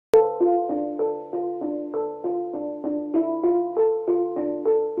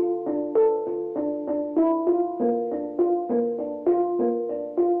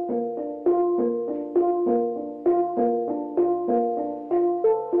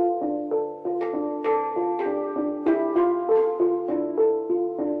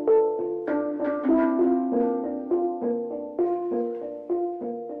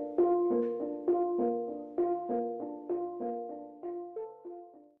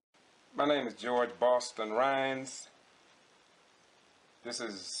My name is George Boston Rhines. This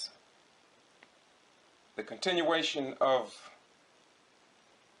is the continuation of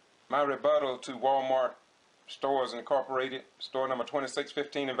my rebuttal to Walmart Stores Incorporated, store number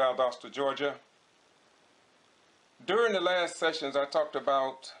 2615 in Valdosta, Georgia. During the last sessions, I talked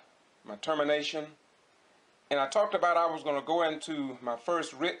about my termination, and I talked about I was going to go into my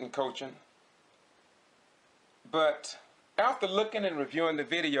first written coaching. But after looking and reviewing the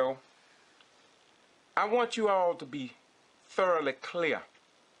video, I want you all to be thoroughly clear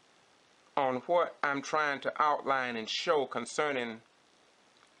on what I'm trying to outline and show concerning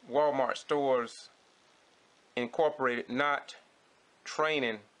Walmart Stores Incorporated not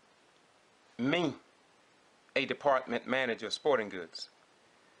training me, a department manager of sporting goods.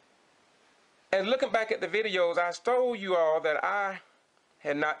 And looking back at the videos, I told you all that I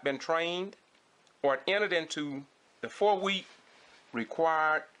had not been trained or entered into the 4-week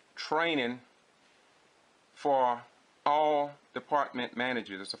required training for all department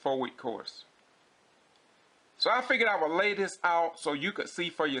managers. It's a 4-week course. So I figured I would lay this out so you could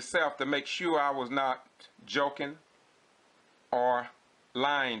see for yourself to make sure I was not joking or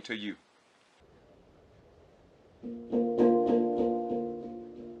lying to you.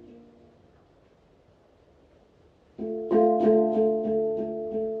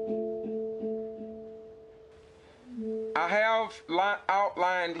 I have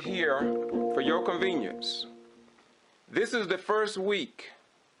outlined here for your convenience. This is the first week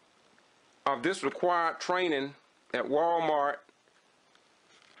of this required training at Walmart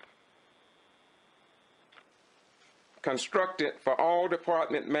constructed for all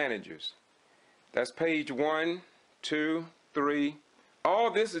department managers. That's page 1, 2, 3. All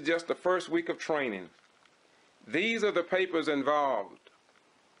this is just the first week of training. These are the papers involved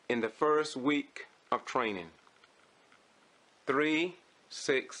in the first week of training. 3,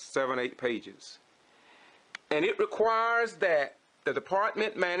 6, 7, 8 pages. And it requires that the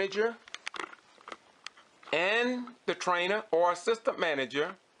department manager and the trainer or assistant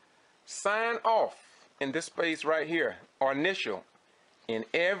manager sign off in this space right here, or initial, in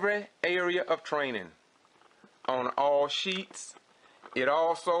every area of training on all sheets. It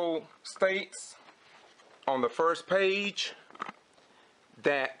also states on the first page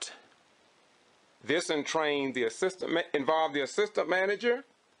that this involved the assistant manager,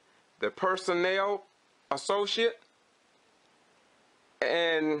 the personnel associate,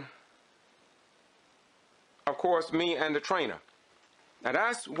 and of course me and the trainer. Now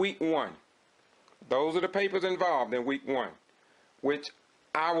that's week 1. Those are the papers involved in week 1, which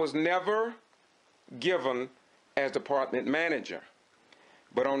I was never given as department manager.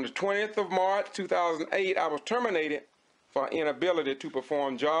 But on the 20th of March 2008, I was terminated for inability to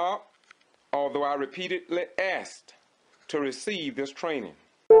perform job, although I repeatedly asked to receive this training.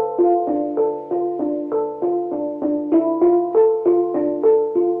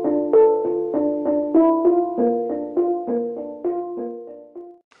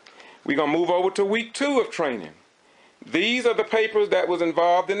 We're going to move over to week 2 of training. These are the papers that was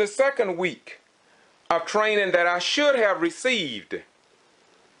involved in the second week of training that I should have received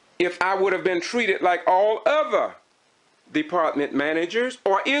if I would have been treated like all other department managers.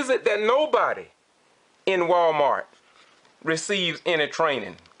 Or is it that nobody in Walmart receives any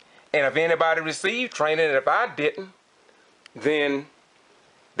training? And if anybody received training and if I didn't, then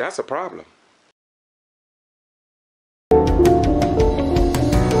that's a problem.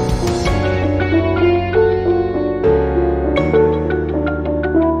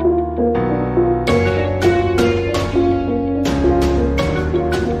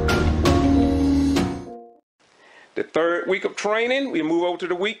 The third week of training, we move over to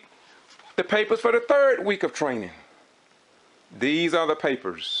the papers for the third week of training. These are the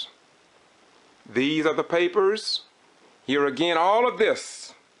papers. These are the papers. Here again, all of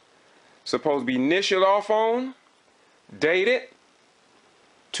this supposed to be initialed off on, dated,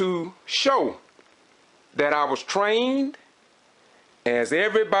 to show that I was trained as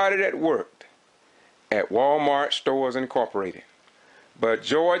everybody that worked at Walmart Stores Incorporated. But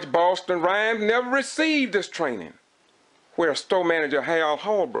George Boston Rhines never received this training, where store manager Hal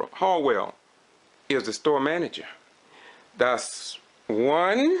Hallwell is the store manager. That's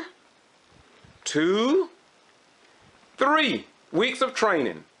 1, 2, 3 weeks of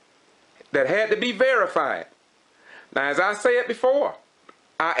training that had to be verified. Now, as I said before,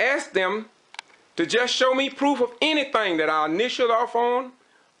 I asked them to just show me proof of anything that I initialed off on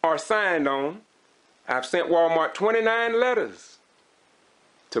or signed on. I've sent Walmart 29 letters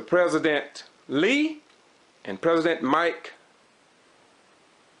to President Lee and President Mike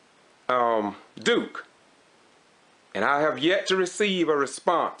Duke, and I have yet to receive a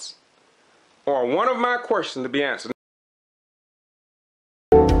response or one of my questions to be answered.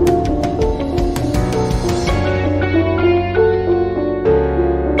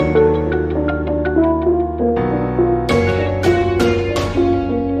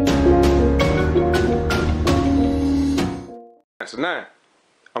 So now,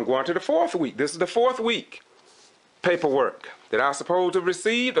 I'm going to the fourth week. This is the fourth week. Paperwork that I supposed to have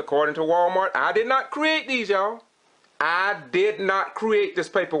received according to Walmart. I did not create these, y'all. I did not create this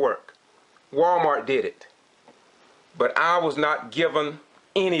paperwork. Walmart did it. But I was not given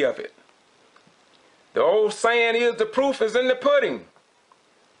any of it. The old saying is the proof is in the pudding.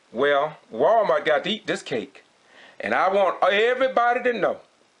 Well, Walmart got to eat this cake. And I want everybody to know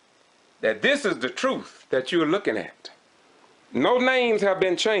that this is the truth that you're looking at. No names have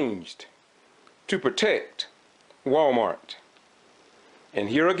been changed to protect Walmart. And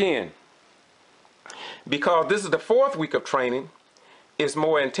here again, because this is the fourth week of training, it's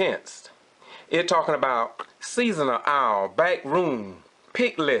more intense. It's talking about seasonal aisle, back room,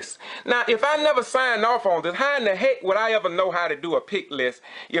 pick list. Now, if I never signed off on this, how in the heck would I ever know how to do a pick list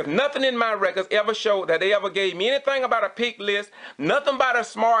if nothing in my records ever showed that they ever gave me anything about a pick list, nothing about a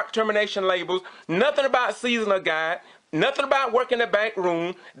smart termination labels, nothing about seasonal guide, nothing about working the back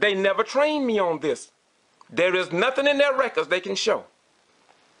room? They never trained me on this. There is nothing in their records they can show.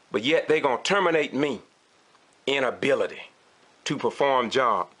 But yet they're going to terminate me. Inability to perform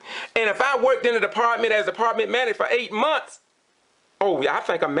job. And if I worked in a department as department manager for 8 months, oh, I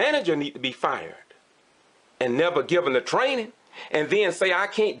think a manager need to be fired and never given the training, and then say I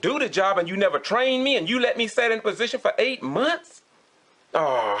can't do the job and you never trained me and you let me sit in a position for 8 months?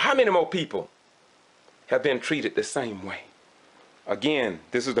 Oh, how many more people have been treated the same way? Again,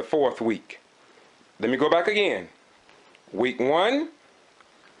 this is the fourth week. Let me go back again. Week 1,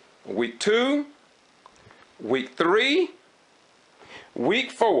 week 2, week 3,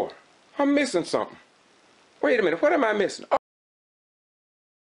 week 4. I'm missing something. Wait a minute, what am I missing? Oh.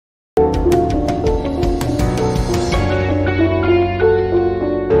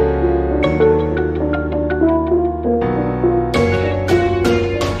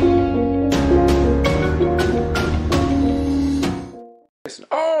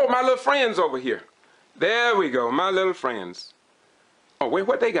 Oh, my little friends over here. There we go, my little friends. Oh, wait,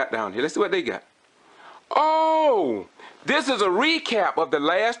 what they got down here? Let's see what they got. Oh, this is a recap of the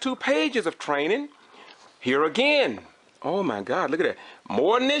last 2 pages of training. Here again. Oh my God, look at that.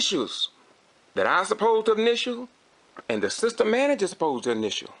 More initials that I supposed to initial and the system manager supposed to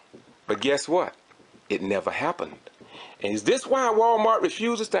initial. But guess what? It never happened. And is this why Walmart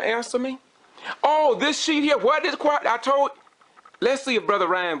refuses to answer me? Oh, this sheet here, what is quite, I told, let's see if Brother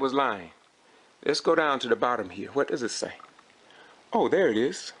Ryan was lying. Let's go down to the bottom here. What does it say? Oh, there it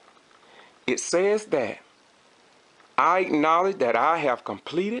is. It says that I acknowledge that I have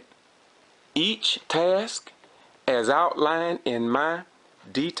completed each task as outlined in my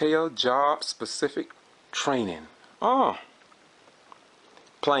detailed job-specific training. Oh,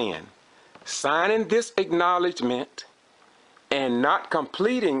 plan. Signing this acknowledgement and not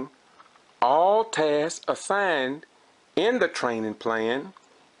completing all tasks assigned in the training plan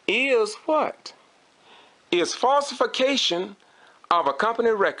is what? Is falsification of a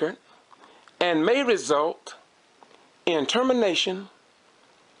company record and may result in termination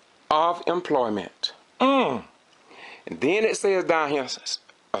of employment. And then it says down here,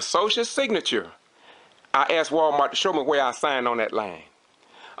 associate signature. I asked Walmart to show me where I signed on that line.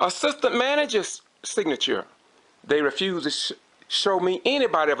 Assistant manager's signature. They refuse to show me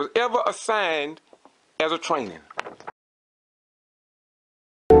anybody that was ever assigned as a training.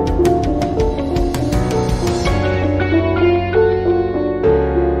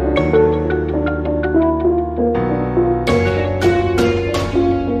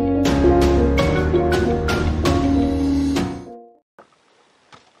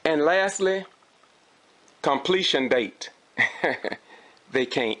 And lastly, completion date. They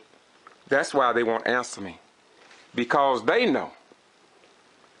can't. That's why they won't answer me. Because they know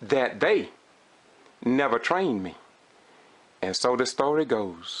that they never trained me. And so the story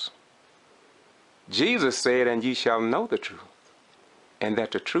goes. Jesus said, and ye shall know the truth, and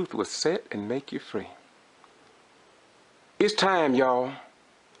that the truth will set and make you free. It's time, y'all,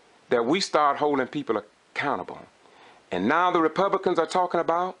 that we start holding people accountable. And now the Republicans are talking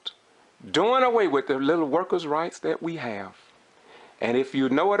about doing away with the little workers' rights that we have. And if you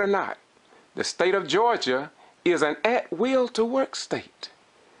know it or not, the state of Georgia is an at-will to work state.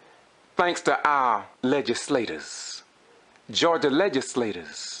 Thanks to our legislators, Georgia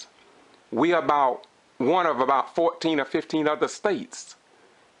legislators. We are about one of about 14 or 15 other states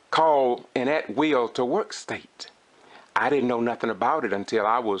called an at-will to work state. I didn't know nothing about it until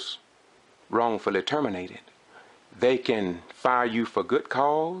I was wrongfully terminated. They can fire you for good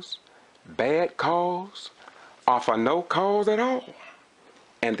cause, bad cause, or for no cause at all.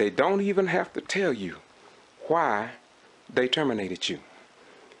 And they don't even have to tell you why they terminated you.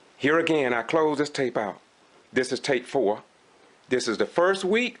 Here again, I close this tape out. This is tape 4. This is the first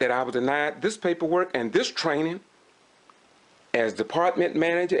week that I was denied this paperwork and this training as department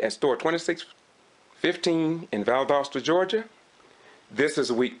manager at store 2615 in Valdosta, Georgia. This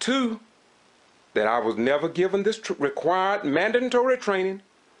is week 2 that I was never given this required mandatory training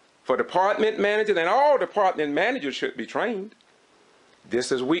for department managers, and all department managers should be trained.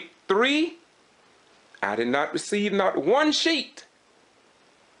 This is week 3. I did not receive not one sheet.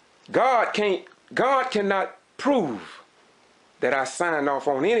 God cannot prove that I signed off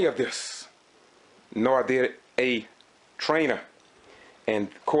on any of this, nor did a trainer. And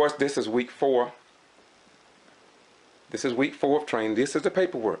of course, this is week 4. This is week 4 of training. This is the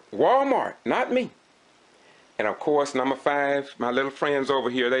paperwork. Walmart, not me. And of course, number 5, my little friends over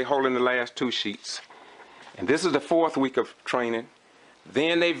here, they holding the last 2 sheets. And this is the 4th week of training.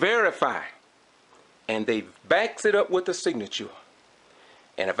 Then they verify, and they backs it up with a signature.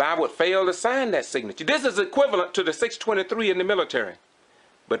 And if I would fail to sign that signature, this is equivalent to the 623 in the military.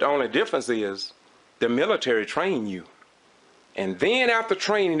 But the only difference is the military train you. And then after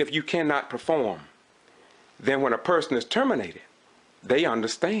training, if you cannot perform, then when a person is terminated, they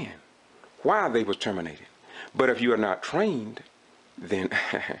understand why they was terminated. But if you are not trained, then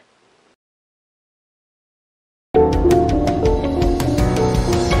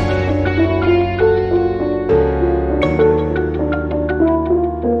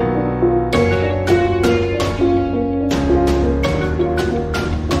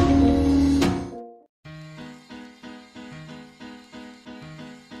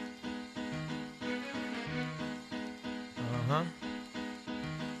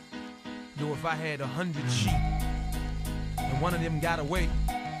Yo, if I had 100 sheep and one of them got away,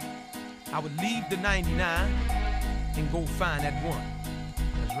 I would leave the 99 and go find that one.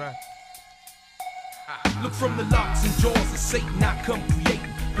 That's right. Look from the locks and jaws of Satan, I come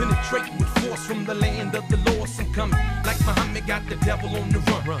creating, penetrating with force from the land of the lost. I'm coming like Muhammad got the devil on the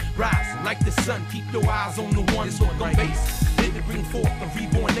run. Rising like the sun, keep your eyes on the one. So the base, then to bring forth a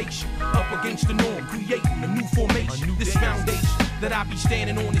reborn nation, up against the norm, creating a new formation. This foundation that I be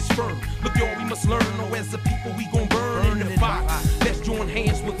standing on is firm. Look, y'all, we must learn, or as a people we gon' burn in the fire. Let's join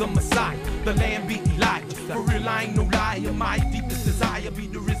hands with the Messiah, the Lamb be Elijah. For real, I ain't no liar. My deepest desire be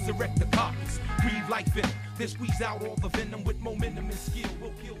to resurrect the carcass. Breathe like venom, then squeeze out all the venom with momentum and skill.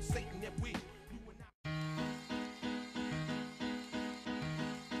 We'll kill Satan at will.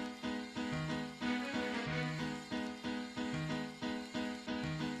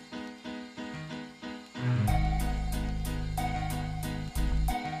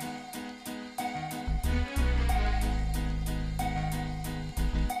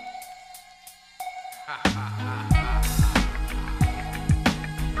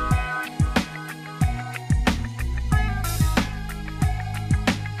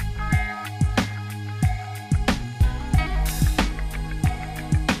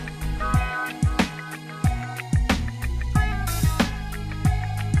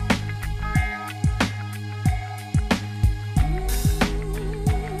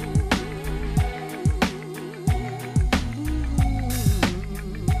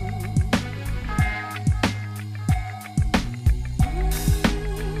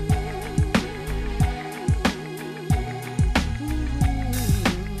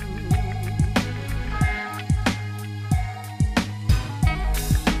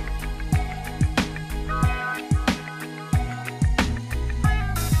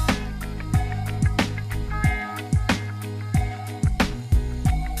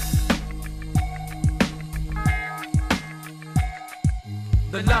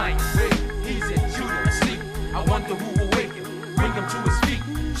 The lion, where he's in Judah asleep. I wonder who will wake him, bring him to his feet.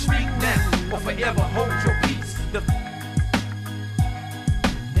 Speak now, or forever hold your peace.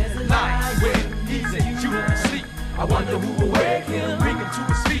 There's a lion, where he's in Judah asleep. I wonder who will wake him, bring him to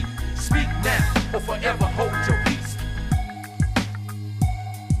his feet. Speak now, or forever hold your peace.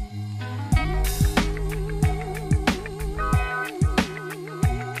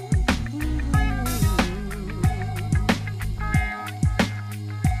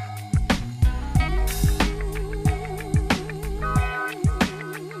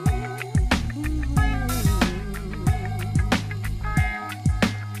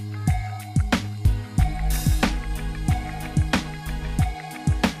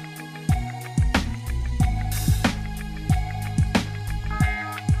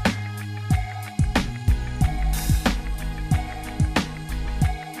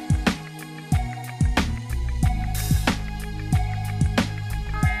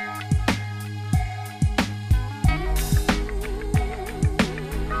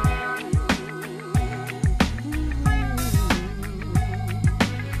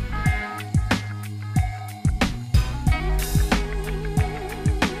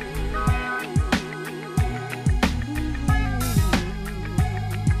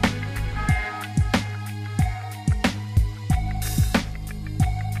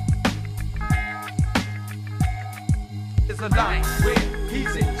 a lion where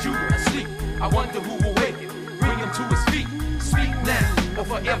he's in Judah asleep. I wonder who will wake him, bring him to his feet. Speak now or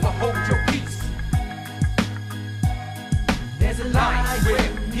forever hold your peace. There's a lion where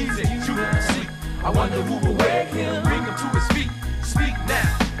he's in Judah asleep. I wonder who will